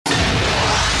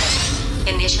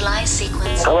Initialize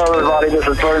sequence. Hello everybody, this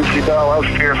is Jordan Bell of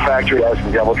Fear Factory. As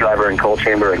the Devil Driver and Cold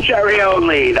Chamber and Jerry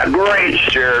Only, the great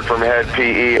Jared from Head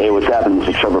PE. Hey, what's happening?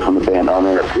 This is Trevor from the band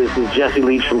Honor. This is Jesse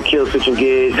Leach from Kill Switch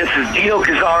Engage. This is Dino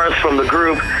Cazares from the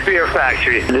group Fear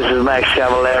Factory. This is Max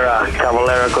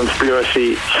Cavalera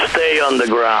Conspiracy. Stay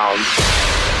underground.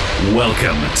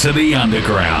 Welcome to the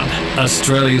Underground,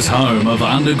 Australia's home of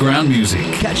underground music.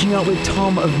 Catching up with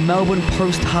Tom of Melbourne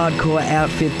post-hardcore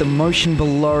outfit The Motion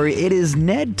Below. It is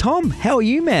Ned. Tom, how are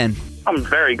you, man? I'm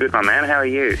very good, my man. How are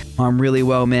you? I'm really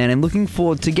well, man, and looking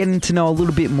forward to getting to know a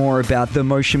little bit more about The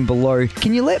Motion Below.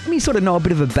 Can you let me sort of know a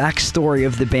bit of a backstory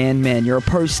of the band, man? You're a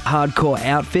post-hardcore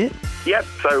outfit? Yep,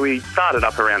 so we started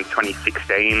up around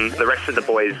 2016. The rest of the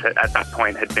boys at that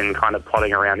point had been kind of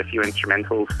plodding around a few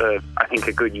instrumentals for, I think,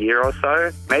 a good year or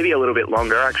so. Maybe a little bit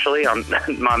longer, actually.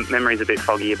 My memory's a bit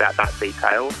foggy about that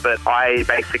detail. But I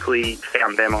basically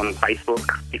found them on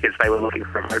Facebook because they were looking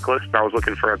for a vocalist and I was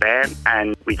looking for a band.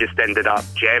 And we just ended up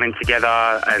jamming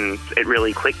together and it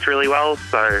really clicked really well.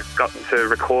 So got to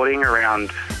recording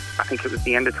around, I think it was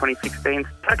the end of 2016.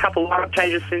 Had a couple of lineup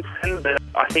changes since then, but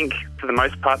I think for the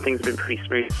most part things have been pretty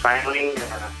smooth sailing.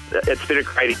 It's been a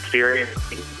great experience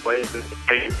and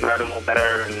getting to know them all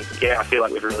better, and yeah, I feel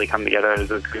like we've really come together as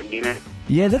a good unit.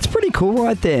 Yeah, that's pretty cool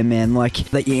right there, man. Like,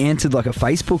 that you answered like a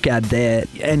Facebook ad there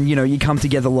and, you know, you come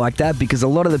together like that, because a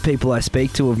lot of the people I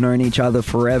speak to have known each other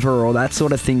forever or that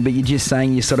sort of thing, but you're just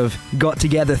saying you sort of got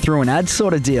together through an ad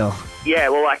sort of deal. Yeah,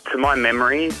 well, like, to my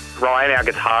memory, Ryan, our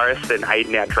guitarist, and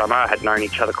Hayden, our drummer, had known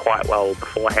each other quite well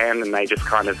beforehand, and they just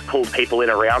kind of pulled people in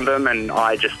around them, and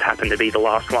I just happened to be the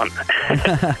last one.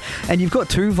 And you've got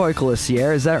two vocalists,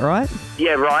 yeah? Is that right?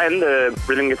 Yeah, Ryan, the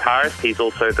rhythm guitarist, he's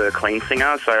also the clean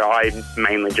singer, so I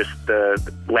mainly just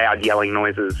the loud yelling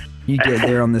noises. You get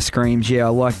there on the screams, yeah, I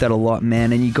like that a lot,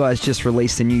 man. And you guys just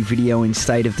released a new video in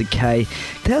State of Decay.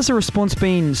 How's the response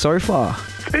been so far?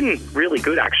 It's been really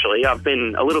good, actually. I've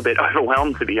been a little bit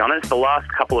overwhelmed, to be honest. The last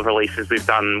couple of releases we've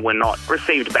done were not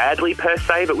received badly per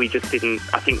se, but we just didn't,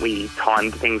 I think we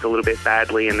timed things a little bit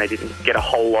badly and they didn't get a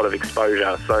whole lot of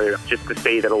exposure. So just to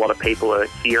see that a lot of people are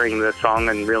hearing the song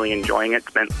and really enjoying it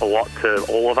meant a lot to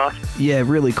all of us. Yeah,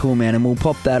 really cool, man. And we'll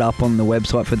pop that up on the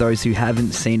website for those who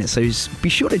haven't seen it. So be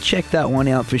sure to check that one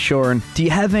out for sure. And do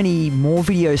you have any more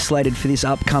videos slated for this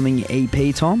upcoming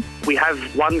EP, Tom? We have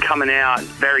one coming out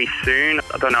very soon.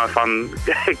 I don't know if I'm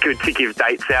good to give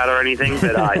dates out or anything,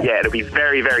 but yeah, it'll be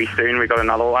very, very soon. We've got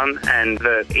another one, and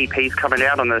the EP's coming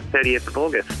out on the 30th of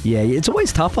August. Yeah, it's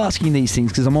always tough asking these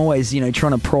things because I'm always, you know,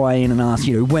 trying to pry in and ask,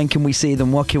 you know, when can we see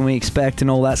them, what can we expect,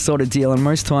 and all that sort of deal. And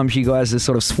most times you guys are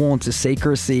sort of sworn to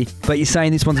secrecy, but you're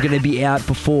saying this one's going to be out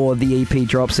before the EP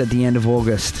drops at the end of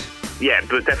August. Yeah,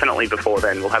 but definitely before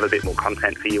then. We'll have a bit more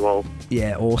content for you all.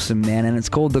 Yeah, awesome, man. And it's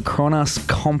called the Cronus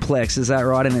Complex, is that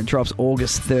right? And it drops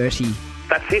August 30.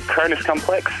 That's it, Cronus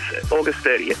Complex, August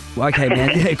 30th. Okay,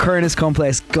 man. Yeah, Cronus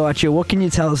Complex, gotcha. What can you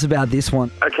tell us about this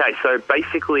one? Okay, so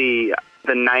basically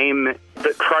the name,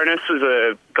 that Cronus was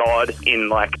a god in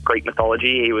like Greek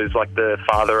mythology. He was like the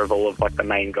father of all of like the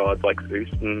main gods, like Zeus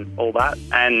and all that.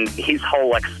 And his whole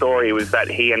like story was that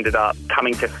he ended up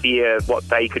coming to fear what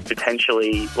they could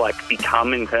potentially like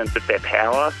become in terms of their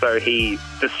power. So he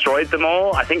destroyed them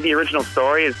all. I think the original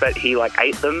story is that he like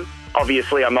ate them.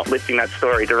 Obviously, I'm not listing that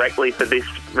story directly for this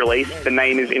release. The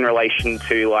name is in relation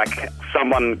to like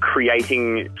someone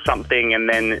creating something and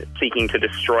then seeking to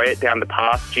destroy it down the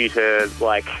path due to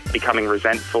like becoming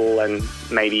resentful and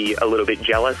maybe a little bit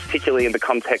jealous, particularly in the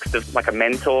context of like a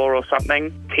mentor or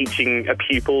something, teaching a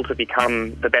pupil to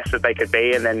become the best that they could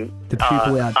be, and then the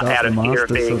pupil outdoes the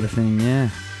master sort of thing, yeah.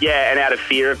 Yeah, and out of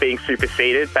fear of being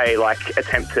superseded, they like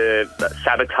attempt to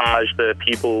sabotage the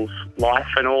pupil's life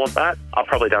and all of that. I've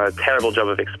probably done a terrible job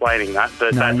of explaining that,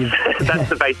 but that's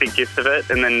the basic gist of it.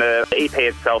 And then the EP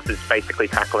itself is basically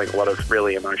tackling a lot of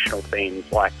really emotional themes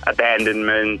like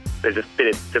abandonment. There's a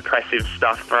bit of depressive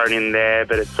stuff thrown in there,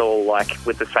 but it's all like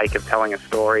with the sake of telling a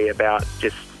story about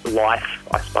just life,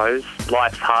 I suppose,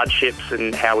 life's hardships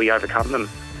and how we overcome them.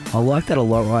 I like that a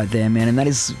lot right there, man, and that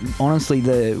is honestly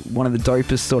one of the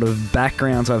dopest sort of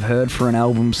backgrounds I've heard for an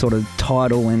album sort of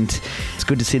title, and it's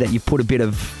good to see that you put a bit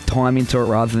of time into it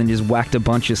rather than just whacked a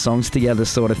bunch of songs together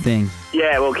sort of thing.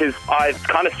 Yeah, well, because I've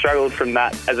kind of struggled from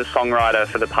that as a songwriter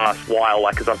for the past while,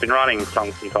 like, because I've been writing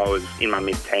songs since I was in my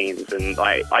mid-teens, and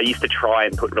I used to try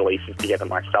and put releases together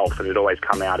myself, and it'd always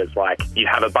come out as, like, you'd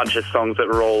have a bunch of songs that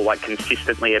were all, like,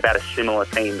 consistently about a similar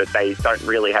theme, but they don't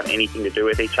really have anything to do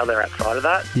with each other outside of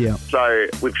that. Yeah. So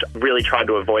we've really tried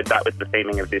to avoid that with the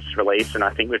theming of this release, and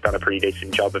I think we've done a pretty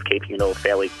decent job of keeping it all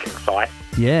fairly concise.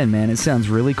 Yeah, man, it sounds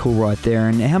really cool right there.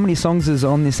 And how many songs is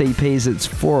on this EP? Is it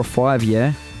 4 or 5,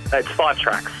 yeah? It's 5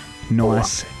 tracks.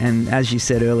 Nice. And as you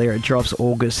said earlier, it drops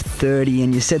August 30,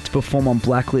 and you're set to perform on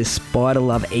Blacklist Spider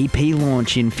Love EP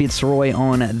launch in Fitzroy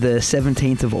on the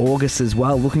 17th of August as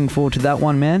well. Looking forward to that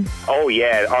one, man. Oh,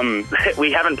 yeah.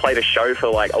 We haven't played a show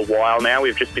for like a while now.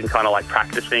 We've just been kind of like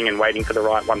practicing and waiting for the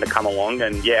right one to come along.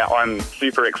 And yeah, I'm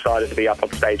super excited to be up on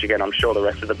stage again. I'm sure the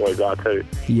rest of the boys are too.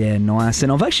 Yeah, nice.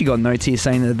 And I've actually got notes here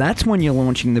saying that that's when you're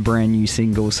launching the brand new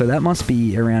single. So that must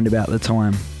be around about the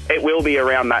time. It will be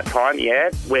around that time, yeah.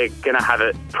 We're going to have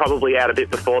it probably out a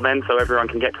bit before then so everyone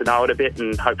can get to know it a bit,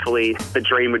 and hopefully the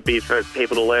dream would be for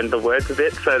people to learn the words a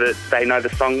bit so that they know the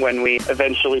song when we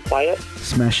eventually play it.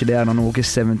 Smash it out on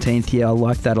August 17th. Yeah, I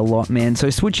like that a lot, man. So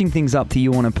switching things up to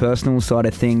you on a personal side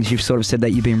of things, you've sort of said that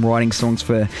you've been writing songs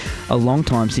for a long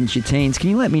time, since your teens.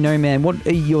 Can you let me know, man, what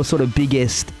are your sort of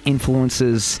biggest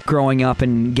influences growing up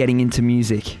and getting into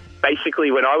music? Basically,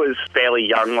 when I was fairly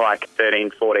young, like 13,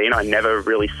 14, I never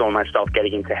really saw myself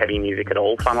getting into heavy music at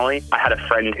all, funnily. I had a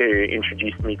friend who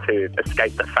introduced me to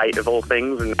Escape the Fate of all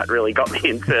things, and that really got me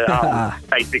into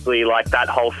basically like that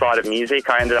whole side of music.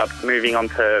 I ended up moving on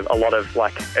to a lot of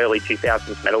like early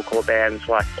 2000s metalcore bands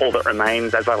like All That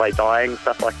Remains, As I Lay Dying,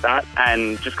 stuff like that,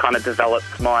 and just kind of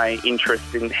developed my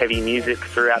interest in heavy music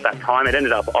throughout that time. It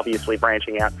ended up obviously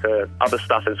branching out to other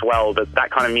stuff as well, but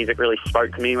that kind of music really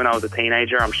spoke to me when I was a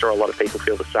teenager. I'm sure a lot of people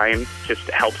feel the same. Just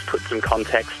helps put some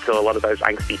context to a lot of those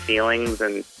angsty feelings.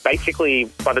 And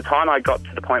basically, by the time I got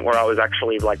to the point where I was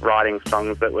actually like writing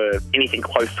songs that were anything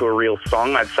close to a real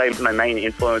song, I'd say my main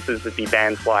influences would be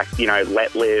bands like, you know,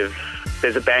 Let Live.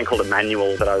 There's a band called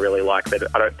Emmanuel that I really like that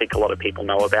I don't think a lot of people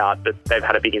know about, but they've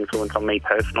had a big influence on me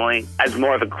personally. As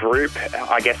more of a group,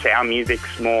 I guess our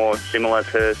music's more similar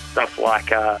to stuff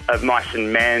like of Mice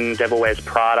and Men, Devil Wears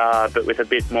Prada, but with a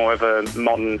bit more of a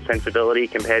modern sensibility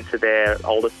compared to their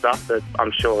older stuff that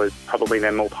I'm sure is probably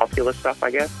their more popular stuff,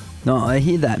 I guess. No, I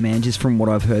hear that, man, just from what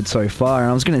I've heard so far. And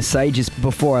I was going to say, just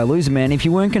before I lose it, man, if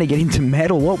you weren't going to get into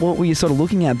metal, what were you sort of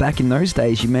looking at back in those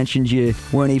days? You mentioned you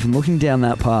weren't even looking down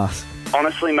that path.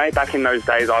 Honestly, mate, back in those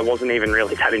days, I wasn't even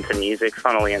really that into music,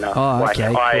 funnily enough. Oh, okay,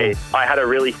 cool. I had a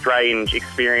really strange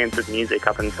experience with music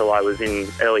up until I was in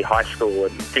early high school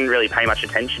and didn't really pay much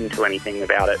attention to anything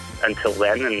about it until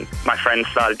then. And my friends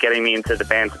started getting me into the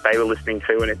bands that they were listening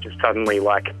to, and it just suddenly,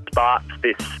 like, sparked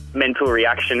this mental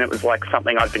reaction. It was like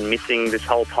something I'd been missing this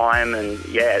whole time, and,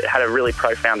 yeah, it had a really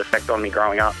profound effect on me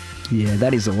growing up. Yeah,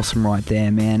 that is awesome right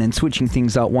there, man. And switching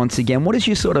things up once again, what is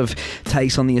your sort of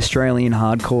takes on the Australian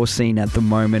hardcore scene at the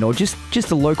moment, or just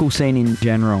the local scene in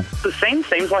general? The scene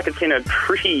seems like it's in a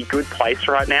pretty good place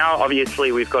right now.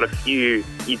 Obviously, we've got you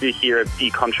do hear a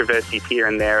few controversies here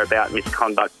and there about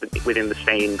misconduct within the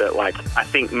scene, but like I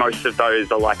think most of those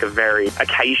are like a very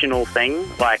occasional thing,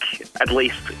 like at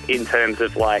least in terms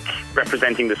of like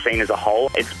representing the scene as a whole.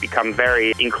 It's become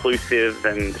very inclusive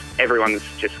and everyone's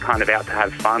just kind of out to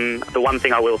have fun. The one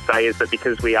thing I will say is that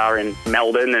because we are in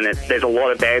Melbourne and there's a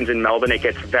lot of bands in Melbourne, it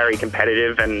gets very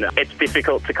competitive and it's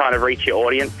difficult to kind of reach your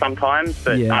audience sometimes,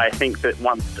 but yeah. I think that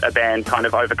once a band kind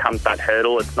of overcomes that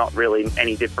hurdle, it's not really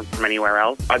any different from anywhere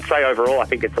else. I'd say overall, I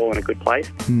think it's all in a good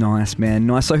place. Nice, man.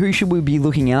 Nice. So who should we be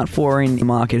looking out for in the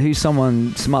market? Who's some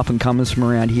up-and-comers from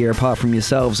around here, apart from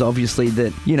yourselves, obviously,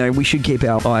 that, you know, we should keep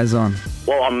our eyes on?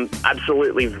 Well, I'm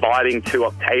absolutely vibing to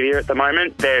Octavia at the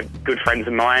moment. They're good friends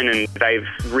of mine and they've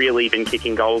really been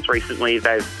kicking goals recently.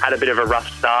 They've had a bit of a rough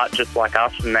start, just like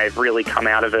us, and they've really come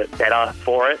out of it better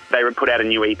for it. They put out a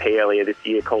new EP earlier this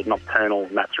year called Nocturnal,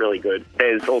 and that's really good.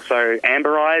 There's also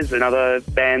Amber Eyes, another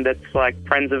band that's like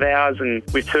friends of ours, and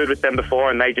we've toured with them before,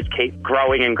 and they just keep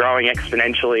growing and growing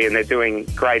exponentially, and they're doing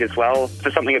great as well. For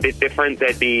something a bit different,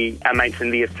 there'd be our mates in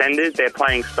The Ascenders. They're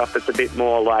playing stuff that's a bit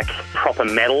more like proper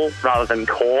metal rather than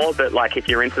core, but like if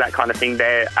you're into that kind of thing,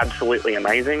 they're absolutely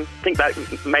amazing. I think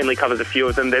that mainly covers a few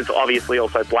of them. There's obviously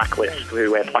also Blacklist,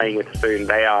 who we're playing with soon.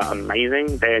 They are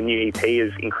amazing. Their new EP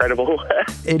is incredible.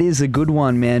 It is a good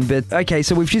one, man. But okay,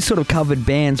 so we've just sort of covered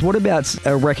bands. What about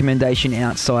a recommendation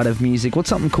outside of music? What's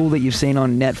something cool that you've seen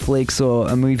on Netflix or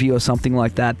a movie or something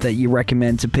like that you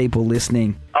recommend to people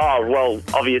listening? Oh, well,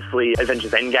 obviously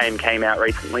Avengers Endgame came out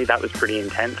recently. That was pretty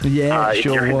intense. Yeah, it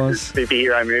sure was.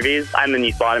 Superhero movies. And the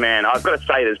new Spider-Man. I've got to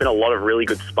say, there's been a lot of really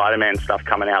good Spider-Man stuff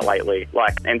coming out lately.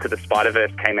 Like, Enter the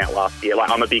Spider-Verse came out last year.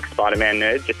 Like, I'm a big Spider-Man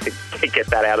nerd, just to get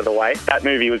that out of the way. That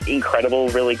movie was incredible,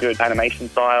 really good animation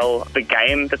style. The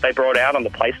game that they brought out on the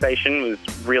PlayStation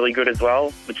was really good as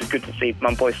well, which is good to see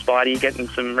my boy Spidey getting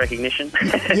some recognition.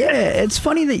 Yeah, it's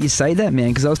funny that you say that, man,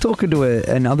 because I was talking to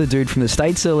another dude from the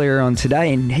States earlier on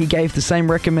today, and he gave the same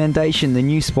recommendation, the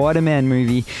new Spider-Man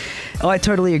movie. I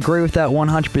totally agree with that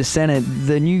 100%.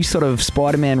 The new sort of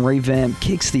Spider-Man revamp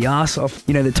kicks the ass off,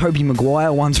 the Tobey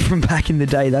Maguire ones from back in the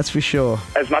day, that's for sure.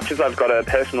 As much as I've got a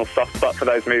personal soft spot for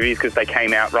those movies because they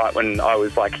came out right when I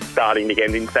was like starting to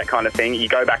get into that kind of thing, you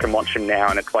go back and watch them now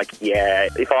and it's like, yeah,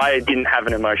 if I didn't have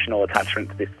an emotional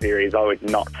attachment to this series, I would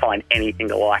not find anything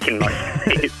to like in most of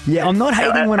these. Yeah, I'm not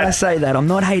hating when I say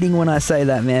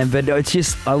that. Man, but it's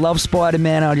just, I love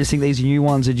Spider-Man. I just think these new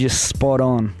ones are just spot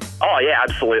on. Oh, yeah,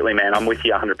 absolutely, man. I'm with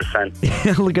you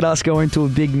 100%. Look at us going to a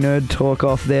big nerd talk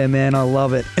off there, man. I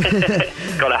love it.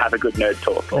 Gotta have a good nerd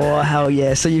talk. Oh, hell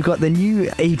yeah. So you've got the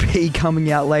new EP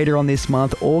coming out later on this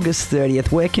month, August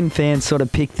 30th. Where can fans sort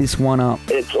of pick this one up?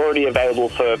 It's already available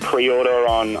for pre-order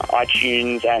on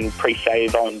iTunes and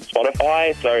pre-save on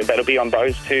Spotify, so that'll be on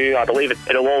those two. I believe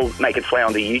it'll all make its way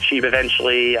onto YouTube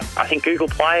eventually. I think Google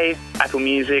Play, Apple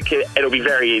Music, it'll be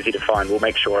very easy to find. We'll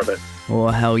make sure of it. Oh,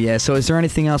 hell yeah. So is there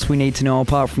anything else we need to know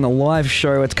apart from the live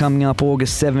show? It's coming up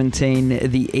August 17,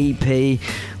 the EP.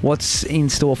 What's in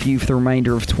store for you for the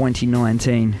remainder of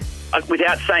 2019?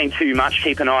 Without saying too much,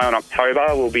 keep an eye on October.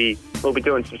 We'll be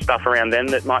doing some stuff around then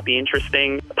that might be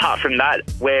interesting. Apart from that,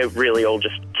 we're really all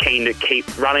just keen to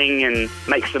keep running and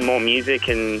make some more music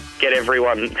and get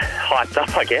everyone hyped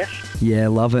up, I guess. Yeah,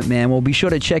 love it, man. Well, be sure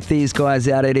to check these guys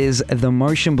out. It is The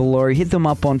Motion Below. Hit them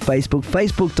up on Facebook,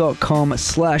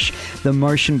 facebook.com/The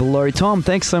Motion Below. Tom,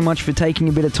 thanks so much for taking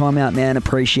a bit of time out, man.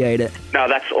 Appreciate it. No,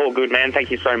 that's all good, man.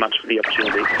 Thank you so much for the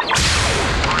opportunity.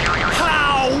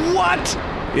 How? What?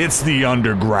 It's the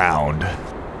Underground.